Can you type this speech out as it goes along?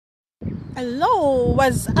Hello!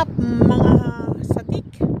 What's up mga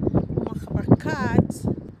sadik, mga kabarkads?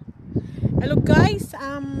 Hello guys,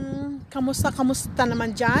 kamusta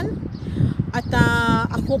naman dyan? At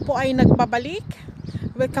ako po ay nagbabalik.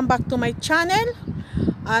 Welcome back to my channel.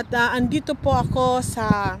 At andito po ako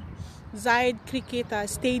sa Zayed Cricket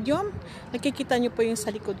Stadium. Nakikita nyo po yung sa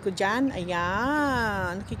likod ko dyan.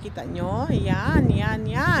 Ayan, nakikita nyo. Ayan,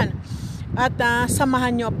 yan. At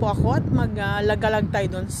samahan nyo po ako at maglagalag tayo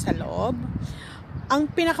doon sa loob. Ang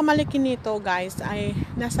pinakamalaki nito guys ay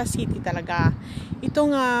nasa city talaga.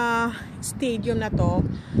 Itong stadium na to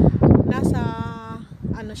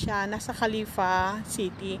nasa Khalifa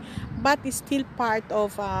City, but is still part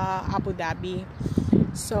of Abu Dhabi.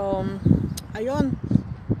 So ayun,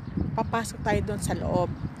 papasok tayo doon sa loob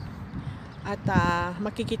at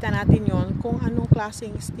makikita natin yon kung anong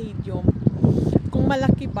klaseng stadium, kung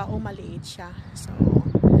malaki ba o maliit siya. So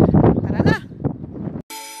tara na.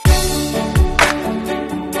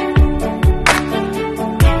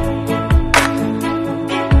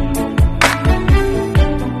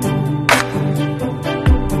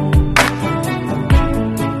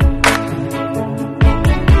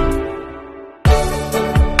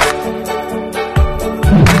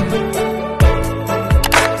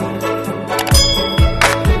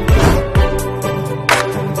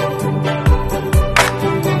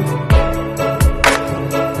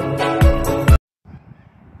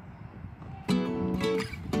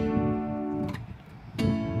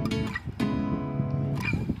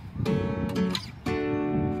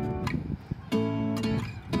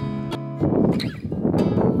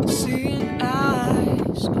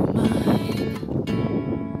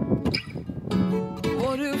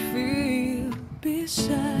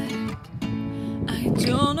 I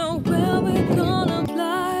don't know where we're gonna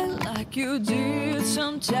fly like you did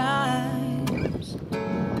sometimes.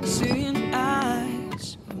 Seeing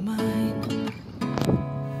eyes of mine.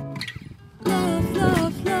 Love,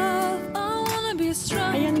 love, love, I wanna be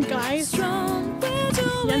strong. Ayan guys, strong.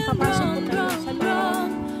 yan papasok po tayo sa loob.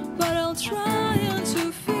 But I'll try to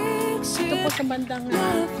fix it. Ito po sa bandang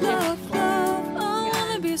love, love, love, I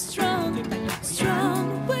wanna be strong.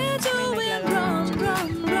 Strong, we're doing wrong, wrong,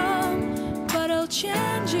 wrong. But I'll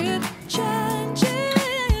change it, change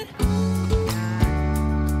it.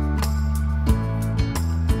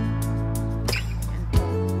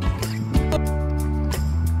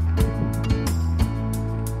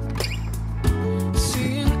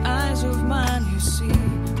 Seeing eyes of mine, you see,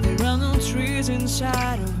 there are no trees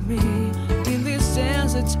inside of me. In this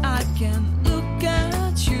desert, I can look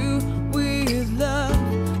at you with love.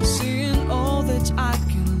 Seeing all that I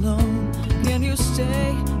can learn. Can you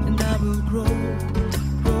stay and I will grow?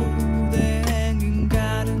 Grow the hanging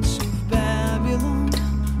gardens of Babylon.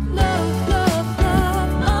 Love, love,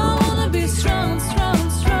 love, I wanna be strong, strong,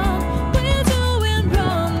 strong. We're doing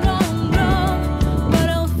wrong, wrong, wrong. But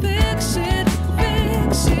I'll fix it,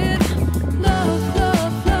 fix it. Love,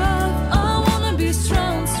 love, love, I wanna be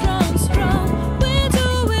strong, strong, strong. We're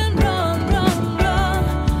doing wrong, wrong, wrong.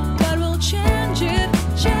 But we'll change it,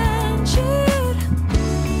 change it.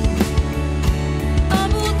 I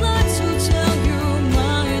would like to tell you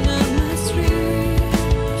my mysteries.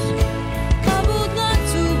 I would like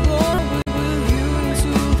to go with you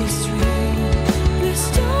to the street. Please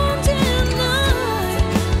don't deny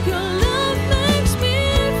your love makes me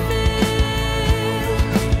feel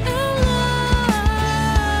alive.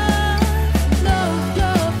 Love,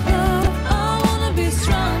 love, love, I wanna be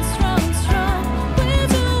strong, strong, strong. We're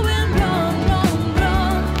doing wrong, wrong,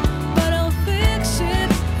 wrong. But I'll fix it,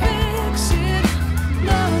 fix it.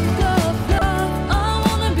 Love, love, love, I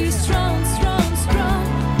wanna be strong, strong, strong.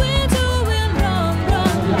 We're doing wrong,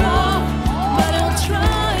 wrong, wrong. But I'll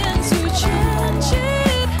try to change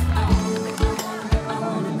it.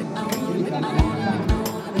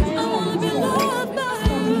 I wanna be loved by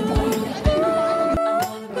you.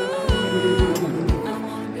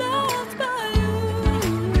 Loved by you.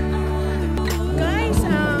 Guys,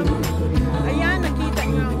 ayan, nakita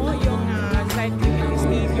nyo ako yung Zayed Cricket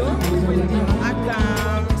Stadium. At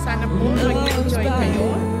sana po mag-enjoy kayo.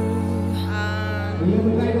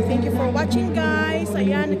 Thank you for watching guys.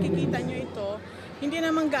 Ayan, nakikita nyo ito. Hindi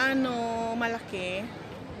naman gaano malaki.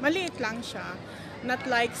 Maliit lang siya. Not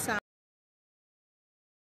like sa